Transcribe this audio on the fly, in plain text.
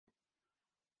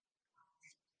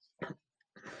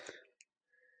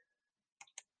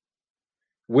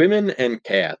Women and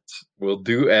cats will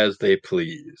do as they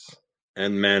please,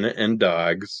 and men and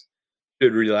dogs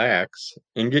should relax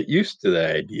and get used to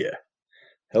the idea.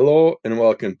 Hello, and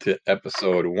welcome to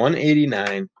episode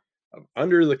 189 of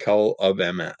Under the Cowl of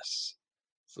MS.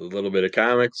 It's a little bit of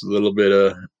comics, a little bit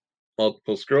of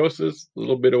multiple sclerosis, a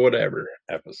little bit of whatever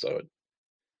episode.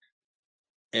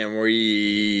 And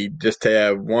we just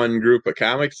have one group of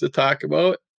comics to talk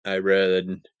about. I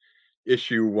read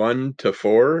issue 1 to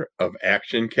 4 of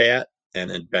Action Cat and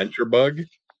Adventure Bug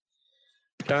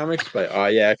comics by Oh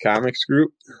Yeah Comics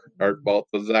Group, Art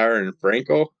Baltazar and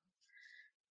Franco.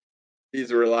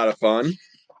 These were a lot of fun,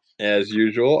 as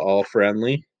usual, all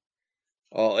friendly,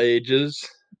 all ages.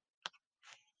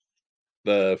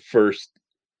 The first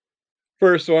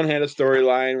one had a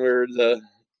storyline where the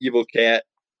evil cat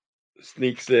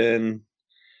sneaks in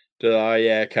to the Oh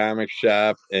Yeah Comics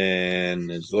shop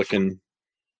and is looking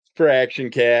for Action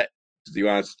Cat because he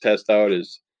wants to test out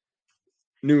his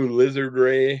new Lizard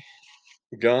Ray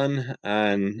gun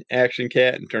on Action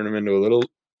Cat and turn him into a little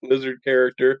lizard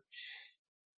character.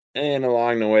 And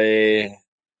along the way,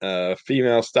 a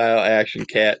female style Action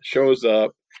Cat shows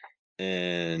up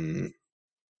and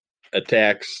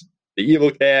attacks the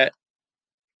evil cat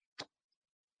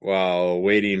while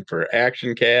waiting for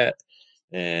Action Cat.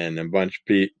 And a bunch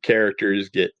of characters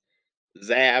get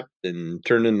zapped and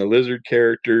turned into lizard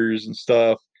characters and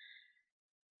stuff.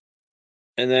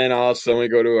 And then all of a sudden we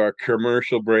go to our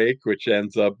commercial break, which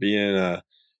ends up being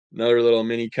another little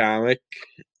mini comic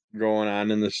going on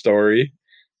in the story.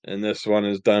 And this one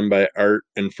is done by Art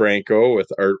and Franco with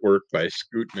artwork by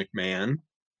Scoot McMahon.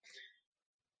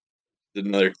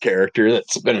 Another character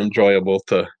that's been enjoyable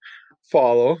to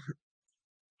follow.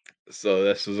 So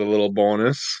this is a little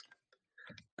bonus.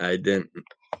 I didn't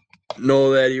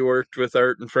know that he worked with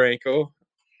Art and Franco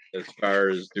as far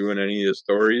as doing any of the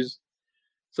stories.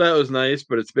 So that was nice,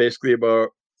 but it's basically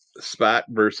about Spot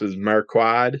versus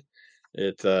Marquard.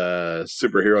 It's a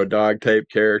superhero dog type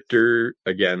character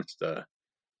against a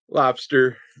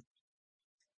lobster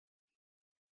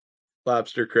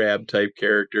crab type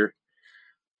character.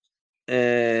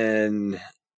 And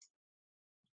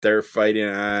they're fighting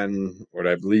on what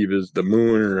I believe is the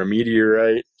moon or a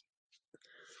meteorite,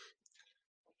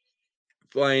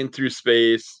 flying through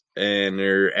space, and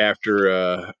they're after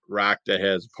a rock that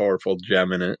has a powerful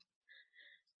gem in it.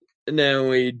 And then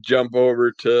we jump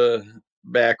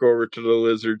back over to the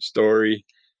lizard story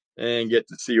and get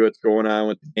to see what's going on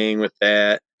with the gang with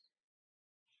that.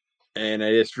 And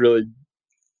I just really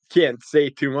can't say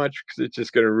too much because it's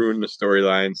just going to ruin the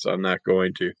storyline, so I'm not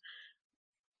going to.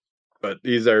 But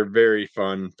these are very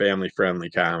fun,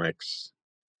 family-friendly comics,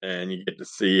 and you get to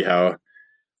see how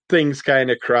things kind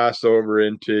of cross over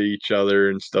into each other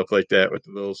and stuff like that with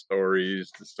the little stories.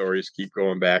 The stories keep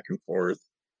going back and forth,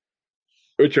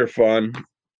 which are fun.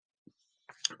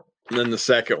 And then the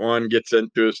second one gets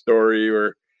into a story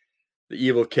where the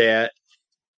evil cat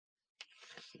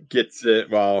gets it.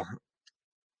 Well,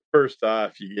 first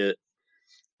off, you get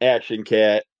Action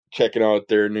Cat checking out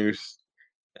their new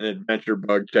and Adventure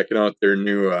Bug checking out their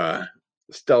new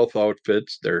stealth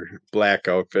outfits, their black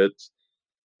outfits.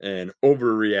 And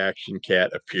Overreaction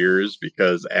Cat appears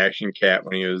because Action Cat,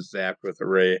 when he was zapped with a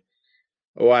ray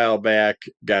a while back,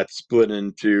 got split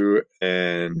in two,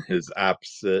 and his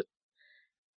opposite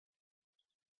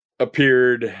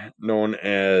appeared, known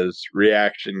as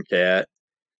Reaction Cat.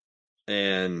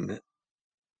 And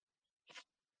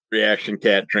Reaction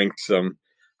Cat drinks some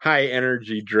high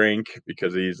energy drink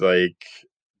because he's like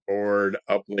bored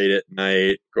up late at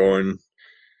night, going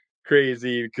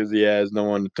crazy because he has no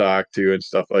one to talk to and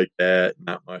stuff like that.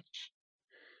 Not much.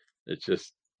 It's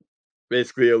just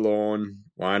basically alone,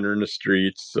 wandering the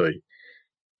streets. So he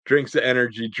drinks the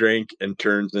energy drink and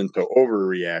turns into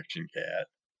Overreaction Cat.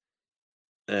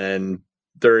 And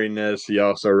during this, he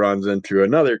also runs into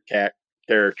another cat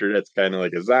character that's kind of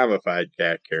like a zombified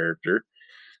cat character.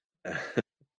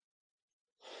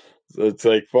 So it's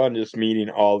like fun just meeting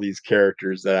all these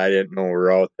characters that I didn't know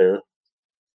were out there.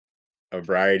 A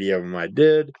variety of them I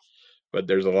did, but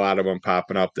there's a lot of them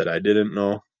popping up that I didn't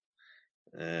know.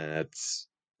 And it's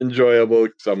enjoyable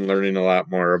because I'm learning a lot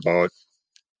more about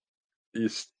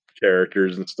these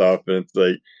characters and stuff. And it's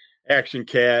like Action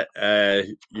Cat,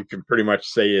 you can pretty much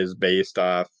say is based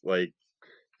off like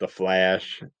the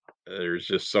Flash. There's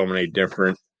just so many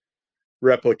different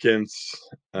replicants,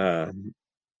 uh,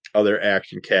 other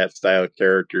Action Cat style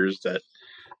characters that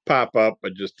pop up,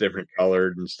 but just different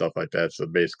colored and stuff like that. So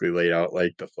basically laid out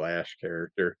like the Flash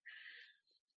character.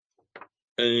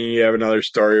 And you have another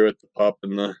story with the pup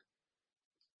and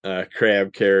the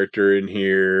crab character in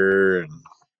here, and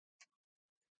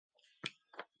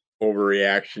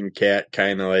overreaction cat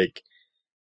kind of like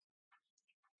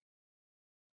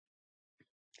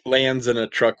lands in a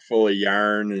truck full of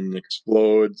yarn and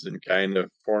explodes and kind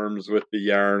of forms with the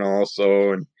yarn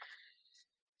also, and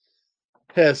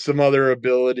has some other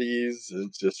abilities.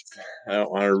 It's just I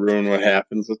don't want to ruin what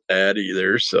happens with that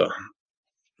either, so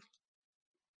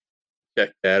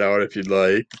check that out if you'd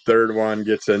like. The third one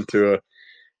gets into a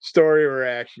story where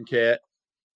Action Cat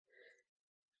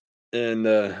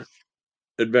and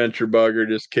Adventure Bug are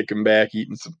just kicking back,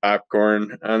 eating some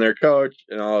popcorn on their couch,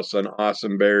 and all of a sudden,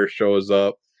 Awesome Bear shows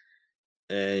up,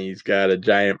 and he's got a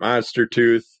giant monster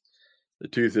tooth. The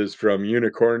tooth is from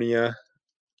Unicornia,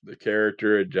 the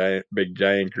character, a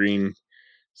giant green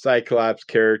Cyclops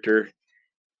character,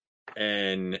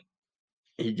 and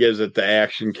he gives it the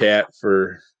Action Cat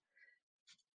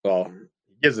he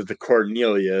gives it to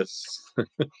Cornelius,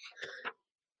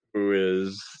 who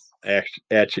is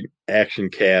Action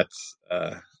Cat's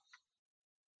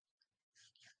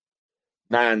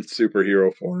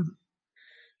non-superhero form.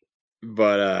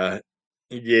 But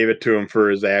he gave it to him for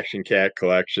his Action Cat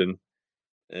collection,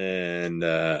 and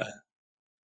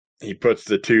he puts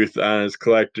the tooth on his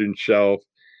collection shelf.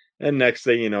 And next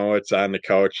thing you know, it's on the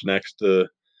couch next to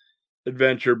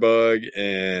Adventure Bug,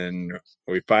 and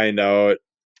we find out.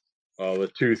 Well, the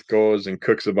tooth goes and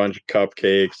cooks a bunch of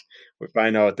cupcakes. We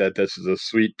find out that this is a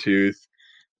sweet tooth.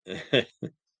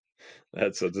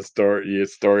 That's what the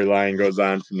storyline goes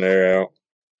on from there.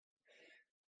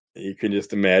 You can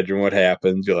just imagine what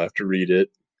happens. You'll have to read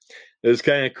it. It was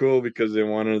kind of cool because in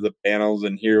one of the panels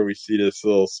in here, we see this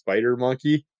little spider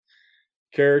monkey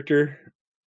character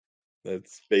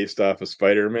that's based off of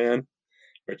Spider-Man,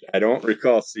 which I don't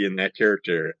recall seeing that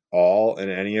character at all in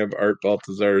any of Art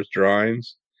Baltazar's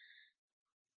drawings.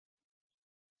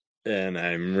 And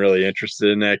I'm really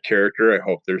interested in that character. I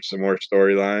hope there's some more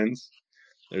storylines.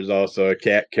 There's also a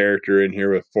cat character in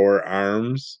here with 4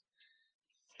 arms.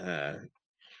 I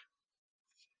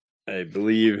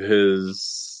believe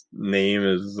his name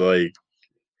is like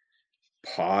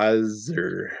Paws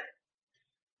or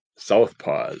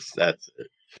Southpaws. That's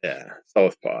it. Yeah,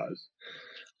 Southpaws.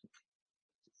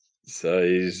 So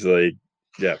he's like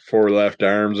got 4 left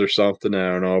arms or something.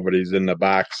 I don't know, but he's into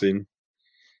boxing.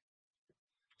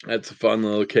 That's a fun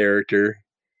little character.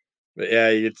 But yeah,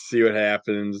 you get to see what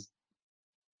happens.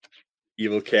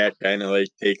 Evil Cat kind of like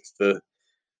takes one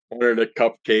of the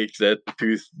cupcakes that the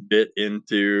tooth bit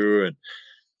into and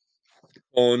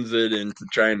owns it into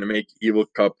trying to make evil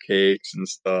cupcakes and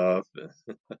stuff.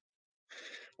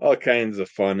 All kinds of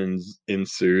fun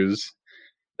ensues.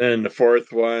 Then the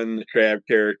fourth one, the crab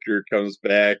character comes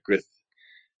back with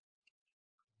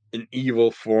an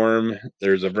evil form.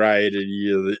 There's a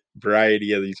variety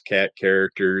of these cat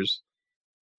characters,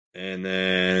 and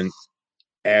then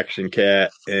Action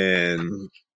Cat and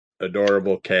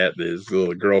Adorable Cat, his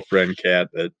little girlfriend cat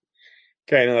that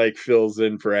kind of like fills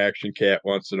in for Action Cat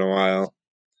once in a while,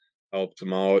 helps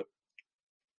him out.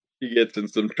 He gets in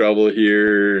some trouble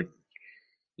here.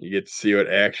 You get to see what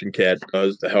Action Cat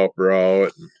does to help her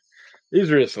out.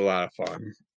 These are just a lot of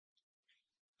fun.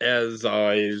 As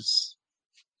always,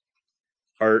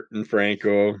 Art and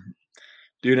Franco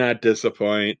do not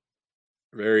disappoint.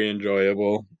 Very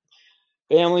enjoyable.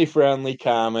 Family friendly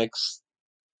comics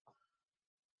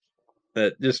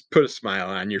that just put a smile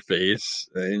on your face.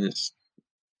 And just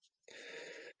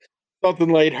something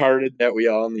lighthearted that we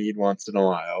all need once in a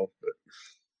while. But,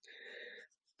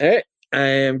 hey, I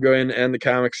am going to end the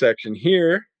comic section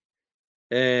here.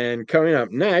 And coming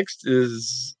up next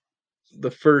is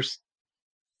the first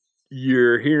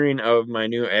you're hearing of my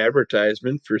new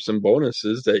advertisement for some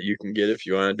bonuses that you can get if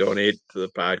you want to donate to the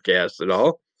podcast at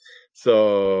all.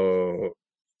 So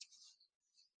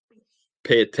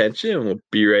pay attention and we'll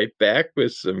be right back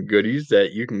with some goodies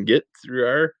that you can get through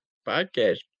our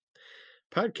podcast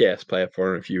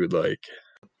platform if you would like.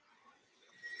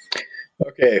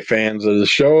 Okay, fans of the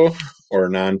show or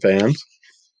non-fans,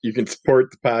 you can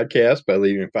support the podcast by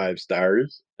leaving 5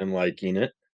 stars and liking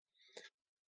it,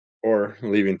 or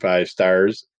leaving 5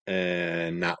 stars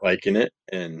and not liking it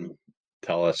and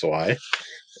tell us why,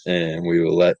 and we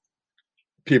will let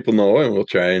people know and we'll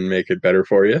try and make it better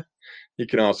for you. You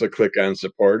can also click on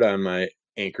support on my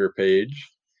Anchor page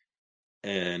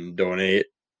and donate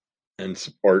and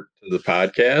support the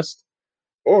podcast.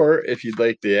 Or if you'd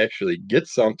like to actually get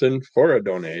something for a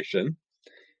donation,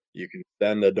 you can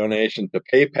send a donation to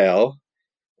PayPal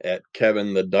at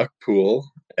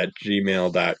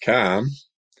kevintheduckpool@gmail.com.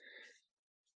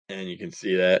 And you can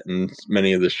see that in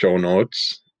many of the show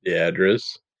notes, the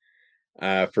address.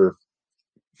 For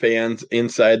fans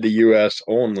inside the U.S.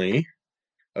 only,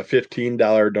 a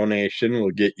 $15 donation will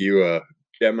get you a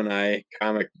Gemini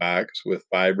comic box with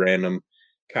 5 random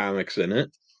comics in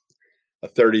it. A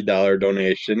 $30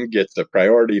 donation gets a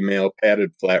priority mail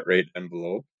padded flat rate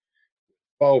envelope,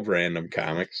 12 random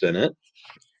comics in it.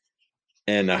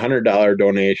 And a $100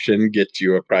 donation gets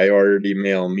you a priority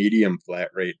mail medium flat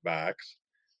rate box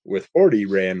with 40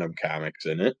 random comics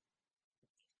in it.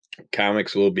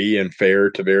 Comics will be in fair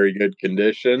to very good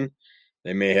condition.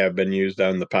 They may have been used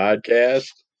on the podcast,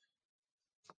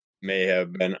 may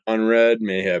have been unread,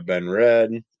 may have been read.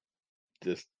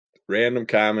 Just random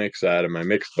comics out of my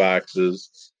mixed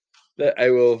boxes that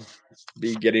I will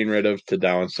be getting rid of to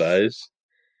downsize.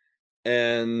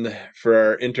 And for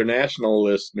our international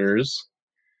listeners,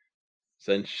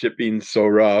 since shipping's so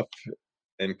rough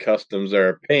and customs are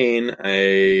a pain,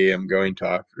 I am going to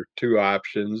offer 2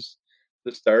 options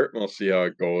to start. We'll see how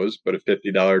it goes. But a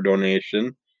 $50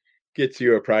 donation gets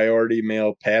you a priority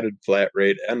mail padded flat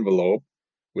rate envelope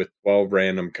with 12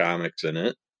 random comics in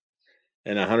it.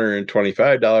 And a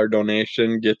 $125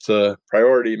 donation gets a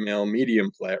priority mail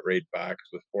medium flat rate box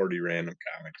with 40 random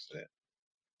comics in it.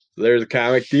 So there's a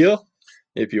comic deal.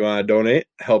 If you want to donate,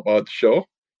 help out the show.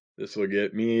 This will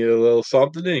get me a little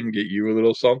something and get you a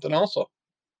little something also.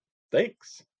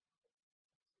 Thanks.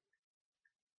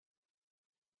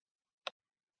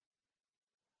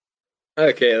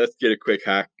 Okay, let's get a quick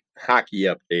hockey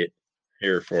update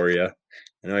here for you.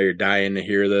 I know you're dying to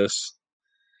hear this.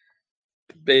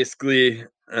 Basically,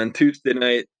 on Tuesday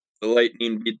night, the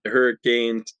Lightning beat the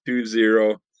Hurricanes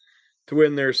 2-0 to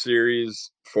win their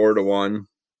series 4-1.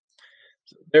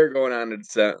 They're going on to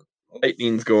the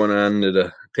Lightning's going on to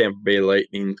the Tampa Bay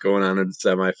Lightning's going on to the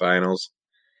semifinals.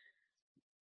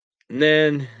 And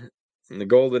then the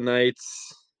Golden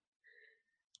Knights,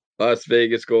 Las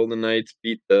Vegas Golden Knights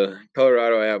beat the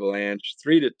Colorado Avalanche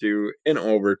 3-2 in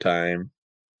overtime.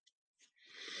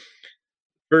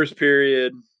 First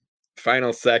period,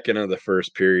 final second of the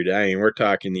first period. I mean, we're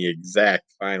talking the exact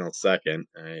final second.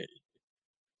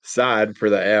 Saad for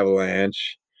the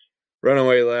Avalanche.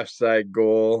 Runaway left side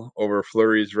goal over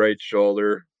Fleury's right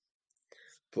shoulder.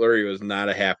 Fleury was not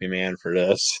a happy man for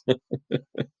this.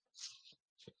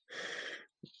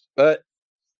 But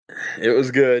it was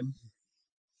good.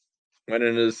 Went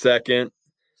into the second.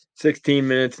 16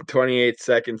 minutes and 28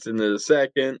 seconds into the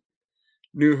second.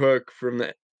 Newhook from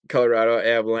the Colorado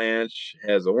Avalanche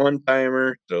has a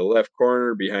one-timer to the left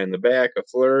corner behind the back of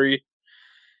Fleury.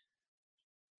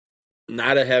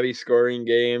 Not a heavy scoring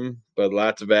game, but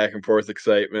lots of back and forth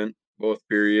excitement, both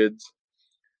periods.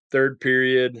 Third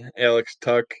period, Alex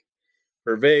Tuch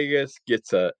for Vegas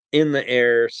gets a in the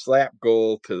air slap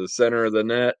goal to the center of the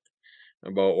net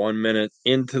about 1 minute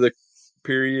into the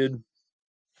period.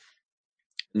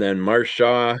 And then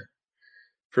Marchand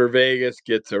for Vegas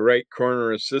gets a right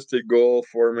corner assisted goal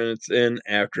 4 minutes in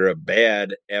after a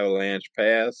bad Avalanche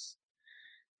pass.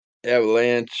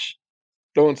 Avalanche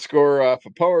don't score off a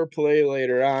power play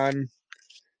later on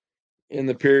in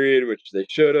the period, which they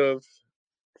should have.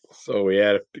 So we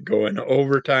had to go into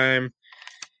overtime.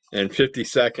 And 50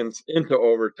 seconds into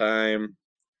overtime,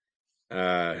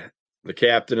 the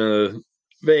captain of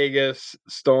Vegas,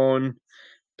 Stone,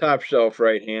 top shelf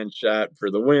right hand shot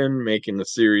for the win, making the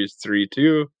series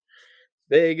 3-2.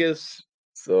 Vegas.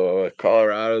 So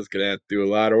Colorado's going to have to do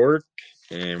a lot of work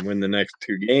and win the next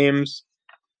 2 games.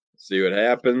 See what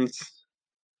happens.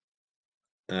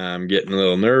 I'm getting a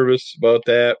little nervous about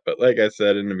that, but like I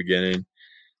said in the beginning,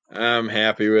 I'm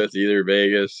happy with either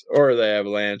Vegas or the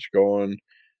Avalanche going.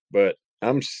 But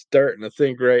I'm starting to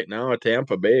think right now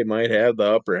Tampa Bay might have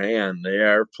the upper hand. They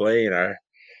are playing a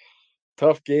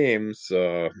tough game,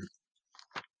 so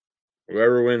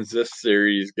whoever wins this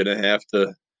series is going to have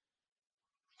to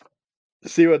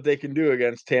see what they can do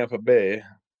against Tampa Bay.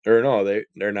 Or no,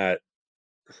 they're not.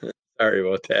 Sorry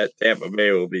about that. Tampa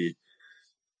Bay will be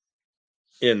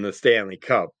in the Stanley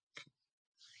Cup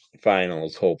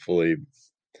finals, hopefully.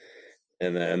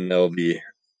 And then they'll be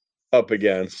up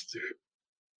against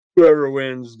whoever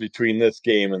wins between this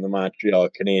game and the Montreal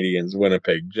Canadiens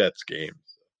Winnipeg Jets game.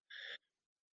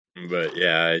 But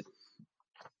yeah,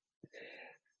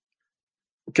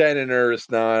 I'm kind of nervous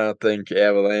now. I don't think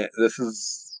Avalanche. This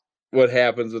is what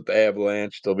happens with the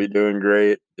Avalanche. They'll be doing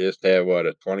great. They just have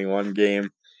a 21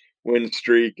 game win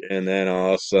streak, and then all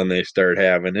of a sudden they start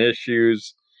having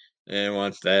issues. And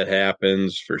once that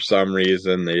happens, for some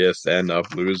reason, they just end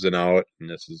up losing out. And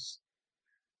this is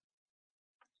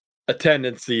a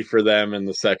tendency for them in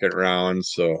the second round.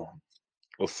 So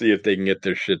we'll see if they can get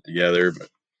their shit together. But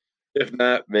if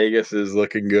not, Vegas is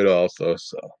looking good also.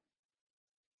 So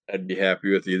I'd be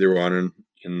happy with either one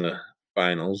in the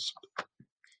finals.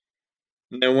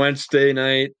 And then Wednesday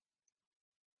night,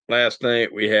 last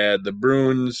night we had the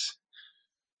Bruins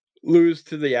lose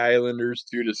to the Islanders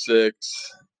 2-6.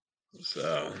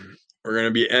 So we're going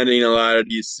to be ending a lot of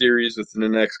these series within the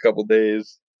next couple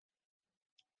days,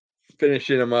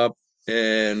 finishing them up,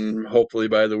 and hopefully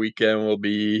by the weekend we'll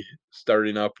be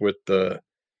starting up with the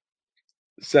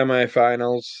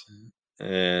semifinals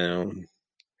and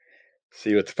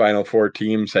see what the final four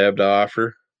teams have to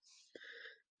offer.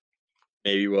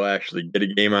 Maybe we'll actually get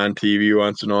a game on TV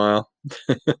once in a while.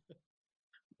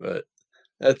 But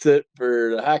that's it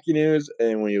for the hockey news,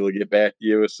 and we will get back to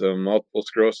you with some multiple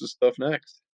sclerosis stuff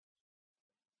next.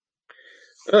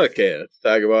 Okay, let's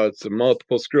talk about some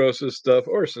multiple sclerosis stuff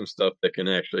or some stuff that can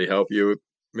actually help you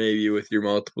maybe with your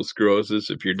multiple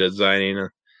sclerosis if you're designing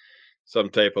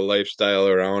some type of lifestyle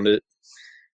around it.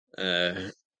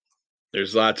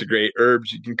 There's lots of great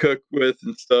herbs you can cook with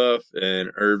and stuff, and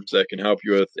herbs that can help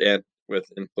you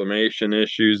with inflammation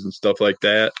issues and stuff like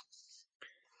that.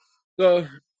 So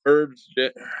herbs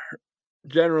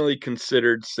generally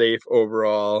considered safe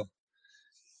overall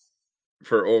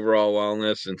for overall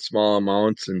wellness in small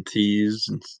amounts and teas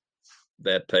and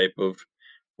that type of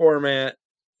format.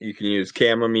 You can use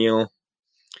chamomile,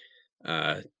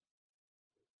 uh,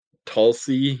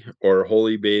 tulsi or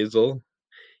holy basil,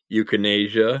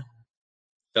 euthanasia,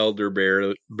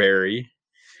 elderberry,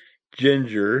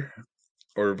 ginger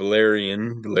or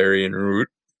valerian root.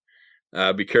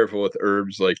 Be careful with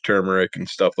herbs like turmeric and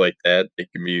stuff like that. They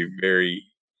can be very,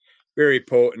 very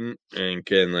potent and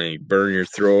can like burn your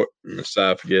throat and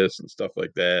esophagus and stuff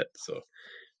like that. So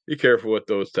be careful with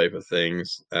those type of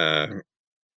things.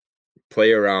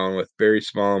 Play around with very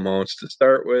small amounts to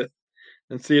start with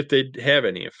and see if they have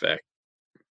any effect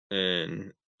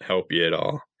and help you at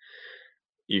all.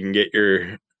 You can get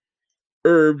your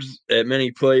herbs at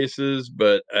many places,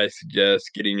 but I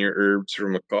suggest getting your herbs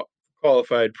from a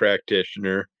qualified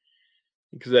practitioner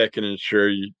because that can ensure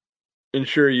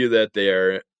you that they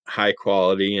are high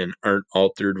quality and aren't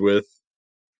altered with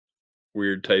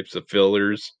weird types of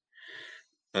fillers.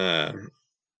 Uh,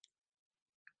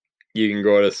 you can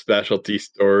go to specialty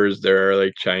stores. There are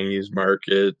like Chinese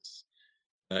markets,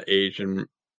 Asian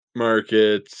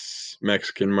markets,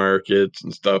 Mexican markets,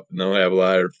 and stuff. And they'll have a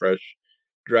lot of fresh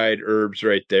dried herbs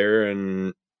right there.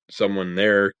 And someone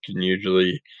there can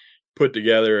usually put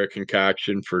together a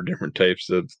concoction for different types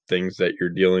of things that you're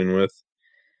dealing with.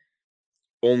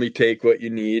 Only take what you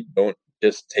need. Don't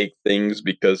just take things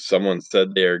because someone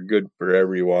said they are good for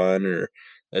everyone or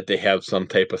that they have some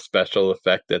type of special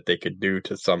effect that they could do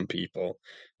to some people.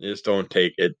 Just don't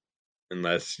take it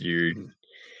unless you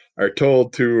are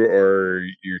told to or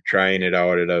you're trying it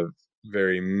out at a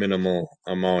very minimal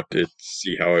amount to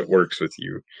see how it works with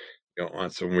you. You don't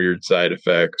want some weird side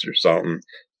effects or something.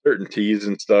 Certain teas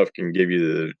and stuff can give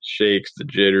you the shakes, the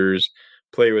jitters,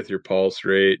 play with your pulse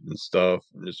rate and stuff,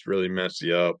 and just really mess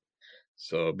you up.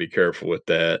 So be careful with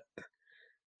that.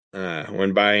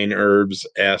 When buying herbs,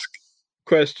 ask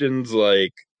questions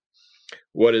like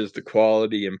what is the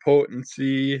quality and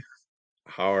potency?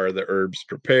 How are the herbs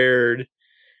prepared?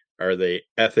 Are they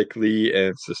ethically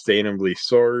and sustainably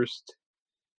sourced?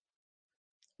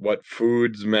 What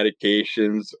foods,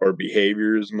 medications, or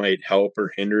behaviors might help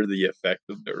or hinder the effect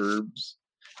of the herbs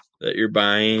that you're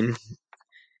buying?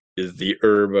 Is the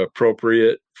herb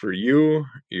appropriate for you,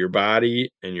 your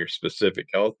body, and your specific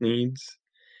health needs?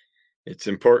 It's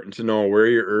important to know where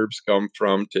your herbs come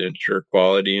from to ensure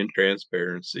quality and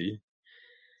transparency.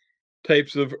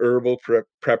 Types of herbal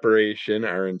preparation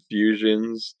are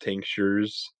infusions,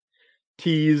 tinctures,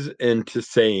 teas, and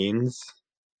tisanes,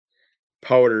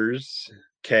 powders,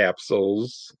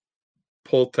 capsules,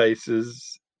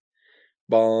 poultices,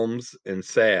 balms, and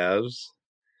salves.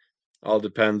 All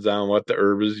depends on what the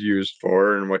herb is used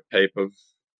for and what type of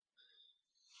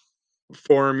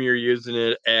form you're using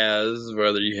it as,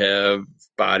 whether you have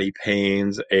body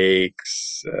pains,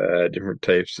 aches, different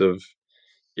types of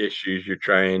issues you're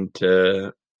trying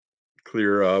to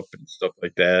clear up and stuff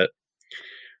like that.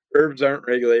 Herbs aren't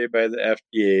regulated by the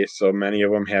FDA, so many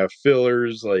of them have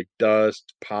fillers like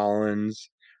dust, pollens,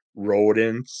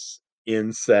 rodents,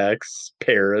 insects,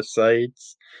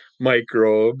 parasites,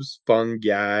 microbes,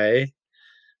 fungi,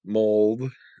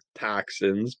 mold,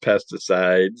 toxins,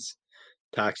 pesticides,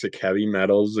 toxic heavy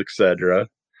metals, etc.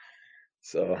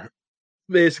 So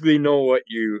basically know what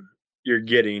you're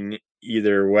getting,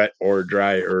 either wet or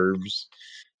dry herbs.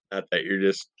 Not that you're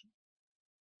just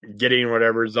getting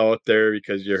whatever's out there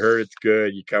because you heard it's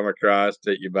good, you come across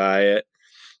it, you buy it.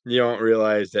 You don't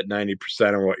realize that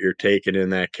 90% of what you're taking in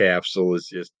that capsule is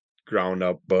just ground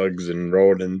up bugs and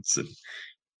rodents and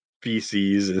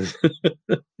feces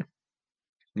and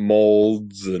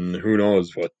molds and who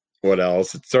knows what what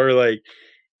else? It's sort of like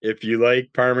if you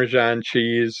like Parmesan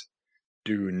cheese,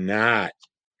 do not,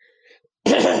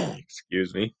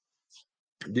 excuse me,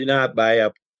 do not buy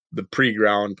up the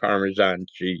pre-ground Parmesan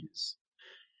cheese.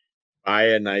 Buy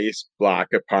a nice block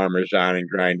of Parmesan and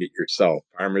grind it yourself.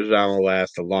 Parmesan will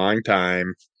last a long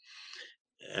time,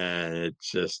 and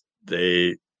it's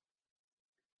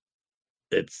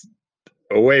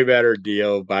a way better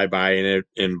deal by buying it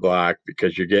in block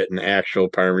because you're getting actual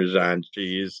Parmesan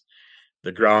cheese.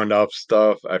 The ground up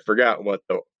stuff, I forgot what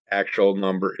the actual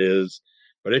number is,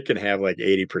 but it can have like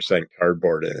 80%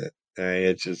 cardboard in it. And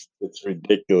it's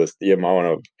ridiculous the amount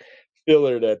of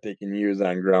filler that they can use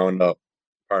on ground up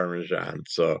Parmesan.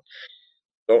 So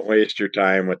don't waste your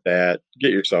time with that.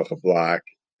 Get yourself a block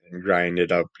and grind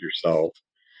it up yourself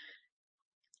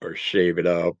or shave it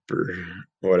up or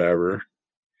whatever.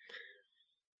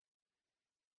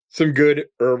 Some good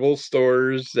herbal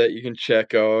stores that you can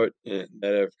check out that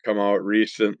have come out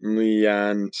recently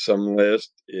on some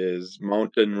list is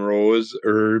Mountain Rose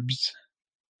Herbs,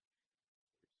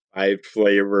 Five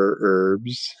Flavor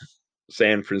Herbs,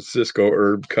 San Francisco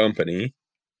Herb Company,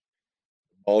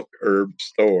 Bulk Herb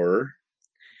Store,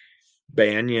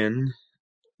 Banyan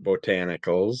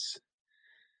Botanicals,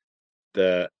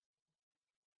 the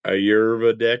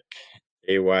Ayurvedic,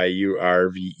 Ayurvedic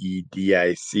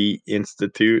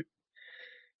Institute,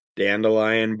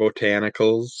 Dandelion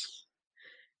Botanicals,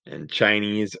 and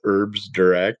Chinese Herbs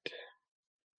Direct.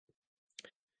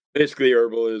 Basically,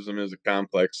 herbalism is a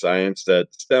complex science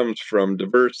that stems from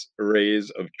diverse arrays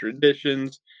of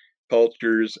traditions,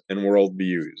 cultures, and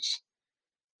worldviews.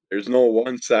 There's no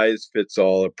one size fits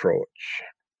all approach.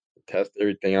 Test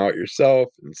everything out yourself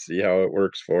and see how it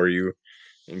works for you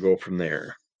and go from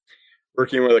there.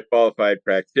 Working with a qualified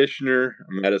practitioner,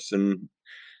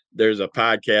 there's a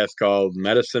podcast called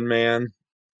Medicine Man.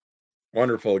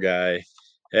 Wonderful guy.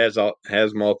 Has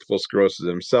multiple sclerosis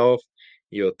himself.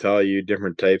 He'll tell you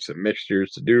different types of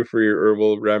mixtures to do for your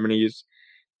herbal remedies,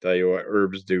 tell you what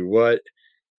herbs do what.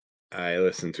 I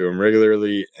listen to him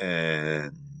regularly,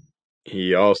 and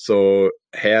he also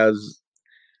has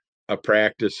a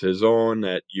practice his own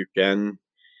that you can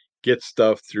get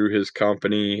stuff through his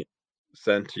company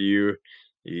sent to you.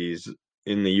 He's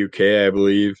in the UK, I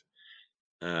believe.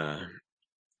 Uh,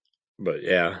 but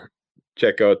yeah,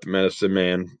 check out the Medicine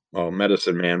Man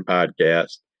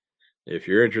podcast if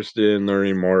you're interested in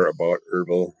learning more about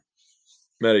herbal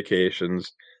medications.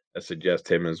 I suggest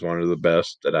him as one of the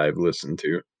best that I've listened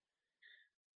to.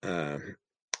 Uh,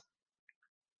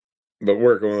 but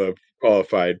working with a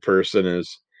qualified person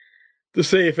is the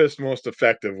safest, most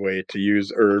effective way to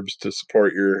use herbs to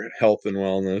support your health and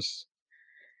wellness.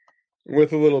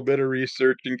 With a little bit of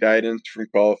research and guidance from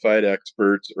qualified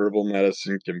experts, herbal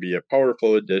medicine can be a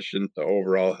powerful addition to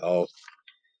overall health.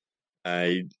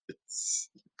 It's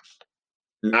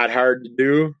not hard to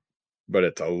do, but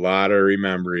it's a lot of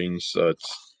remembering. So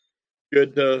it's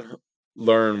good to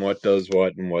learn what does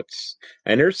what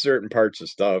and there's certain parts of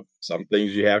stuff. Some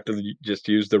things you have to just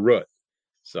use the root.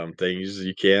 Some things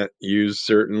you can't use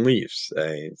certain leaves.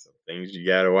 Some things you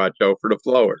got to watch out for the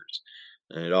flowers.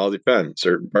 And it all depends.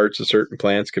 Certain parts of certain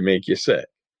plants can make you sick.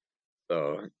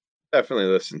 So definitely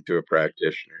listen to a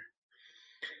practitioner.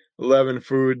 11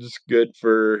 foods good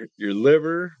for your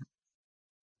liver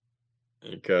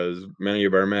because many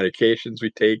of our medications we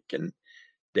take can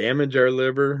damage our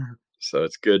liver. So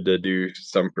it's good to do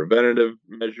some preventative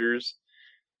measures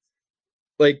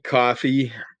like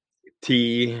coffee,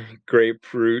 tea,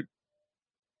 grapefruit,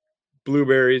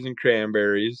 blueberries, and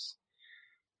cranberries.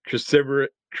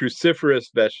 Cruciferous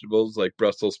vegetables like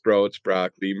Brussels sprouts,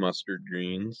 broccoli, mustard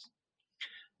greens,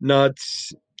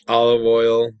 nuts, olive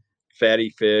oil,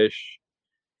 fatty fish,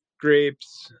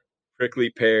 grapes, prickly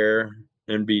pear,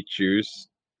 and beet juice.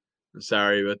 I'm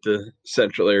sorry, but the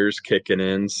central air is kicking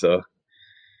in, so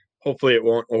hopefully it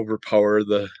won't overpower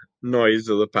the noise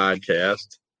of the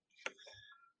podcast.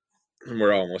 And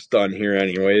we're almost done here,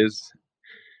 anyways.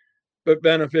 But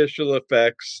beneficial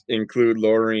effects include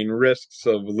lowering risks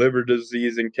of liver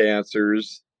disease and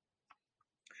cancers,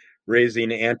 raising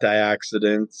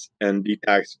antioxidants and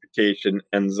detoxification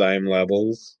enzyme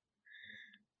levels,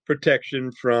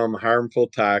 protection from harmful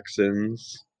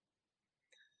toxins,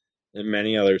 and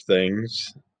many other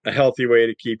things. A healthy way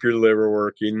to keep your liver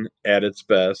working at its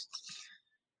best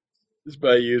is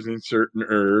by using certain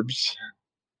herbs.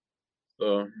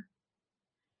 So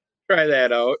try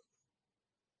that out.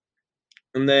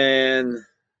 And then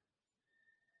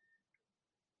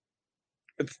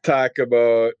let's talk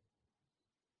about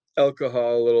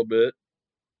alcohol a little bit.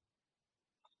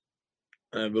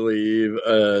 I believe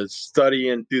a study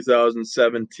in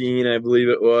 2017, I believe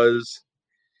it was,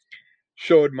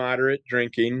 showed moderate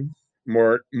drinking,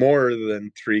 more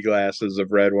than 3 glasses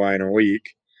of red wine a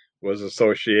week, was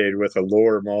associated with a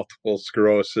lower multiple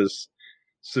sclerosis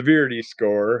severity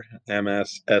score,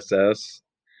 MSSS,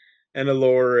 and a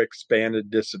lower expanded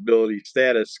disability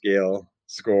status scale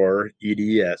score,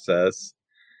 EDSS,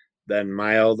 than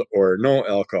mild or no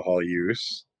alcohol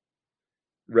use.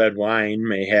 Red wine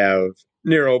may have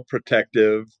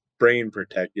neuroprotective, brain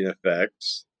protecting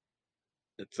effects.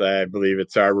 I believe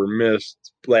it's Arbor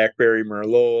Mist. Blackberry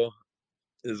Merlot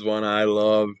is one I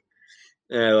love.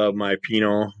 And I love my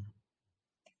Pinot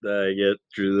that I get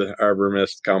through the Arbor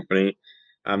Mist company.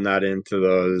 I'm not into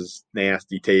those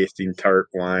nasty tasting tart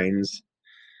wines.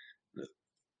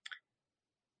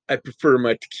 I prefer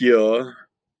my tequila,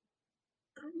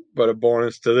 but a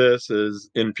bonus to this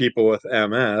is in people with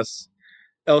MS,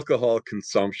 alcohol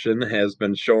consumption has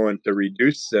been shown to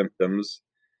reduce symptoms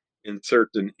in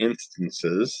certain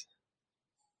instances.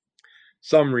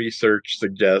 Some research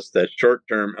suggests that short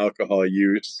term alcohol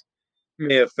use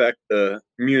may affect the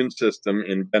immune system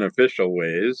in beneficial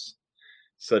ways,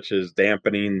 such as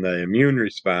dampening the immune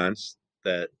response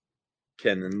that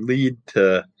can lead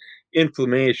to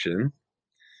inflammation.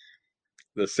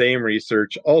 The same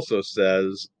research also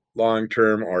says long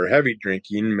term or heavy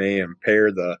drinking may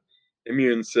impair the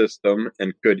immune system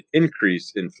and could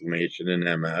increase inflammation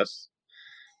in MS.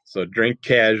 So drink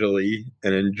casually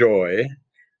and enjoy.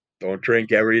 Don't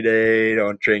drink every day.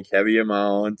 Don't drink heavy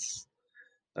amounts.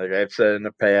 Like I've said in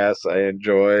the past, I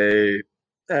enjoy, I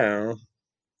don't know,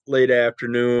 late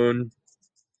afternoon,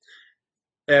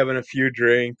 having a few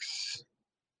drinks,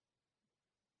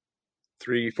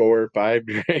 3, 4, 5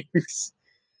 drinks,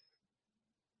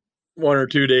 1 or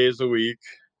 2 days a week.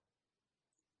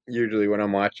 Usually when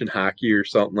I'm watching hockey or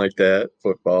something like that,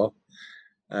 football.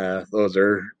 Those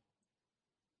are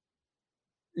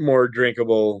more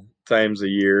drinkable times a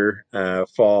year.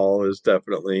 Fall is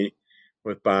definitely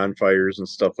with bonfires and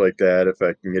stuff like that, if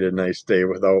I can get a nice day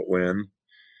without wind.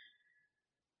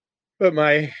 But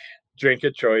my drink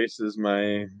of choice is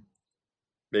my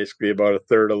basically about a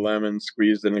third of lemon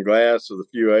squeezed in a glass with a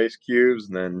few ice cubes,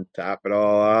 and then top it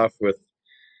all off with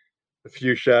a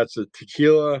few shots of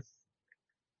tequila.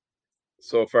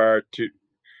 So far,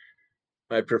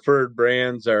 my preferred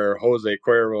brands are Jose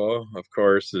Cuervo, of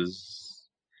course, is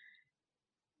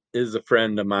a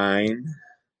friend of mine.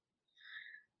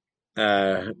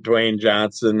 Dwayne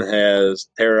Johnson has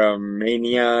Terra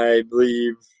Mania, I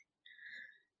believe,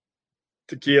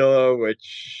 tequila,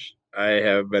 which I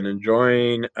have been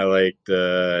enjoying. I like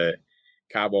the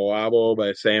Cabo Wabo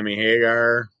by Sammy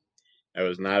Hagar. I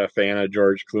was not a fan of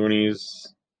George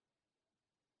Clooney's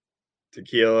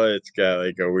tequila. It's got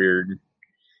like a weird,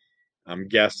 I'm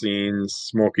guessing,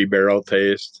 smoky barrel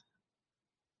taste.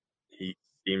 He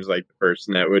seems like the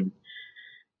person that would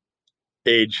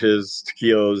age his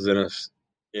tequilas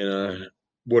in a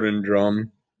wooden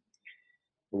drum,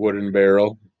 wooden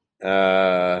barrel.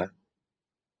 Uh,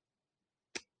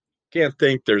 can't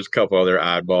think. There's a couple other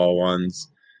oddball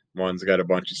ones. One's got a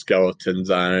bunch of skeletons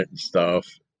on it and stuff,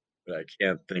 but I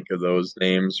can't think of those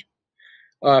names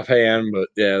offhand. But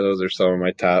yeah, those are some of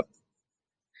my top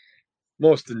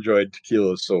most enjoyed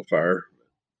tequilas so far.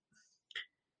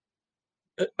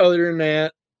 Other than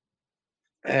that,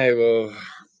 I will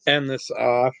end this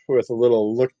off with a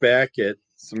little look back at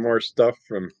some more stuff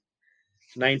from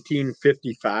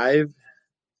 1955.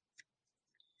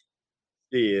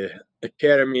 The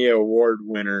Academy Award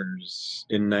winners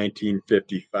in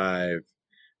 1955.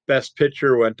 Best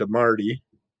Picture went to Marty,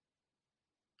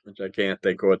 which I can't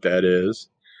think of what that is.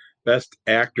 Best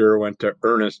Actor went to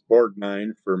Ernest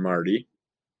Borgnine for Marty,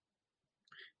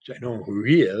 which I know who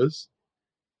he is.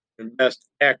 And Best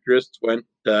Actress went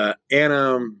to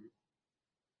Anna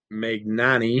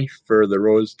Magnani for The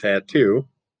Rose Tattoo.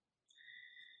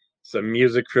 Some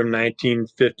music from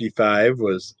 1955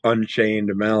 was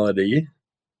Unchained Melody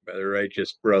by the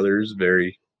Righteous Brothers,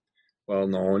 very well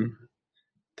known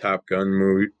Top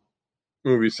Gun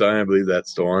movie song. I believe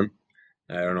that's the one.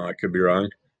 I don't know, I could be wrong.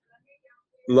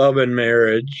 Love and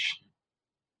Marriage.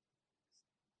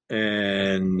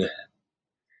 And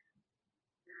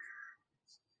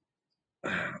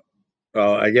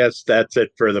well, I guess that's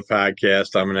it for the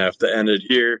podcast. I'm gonna have to end it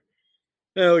here.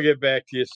 I'll get back to you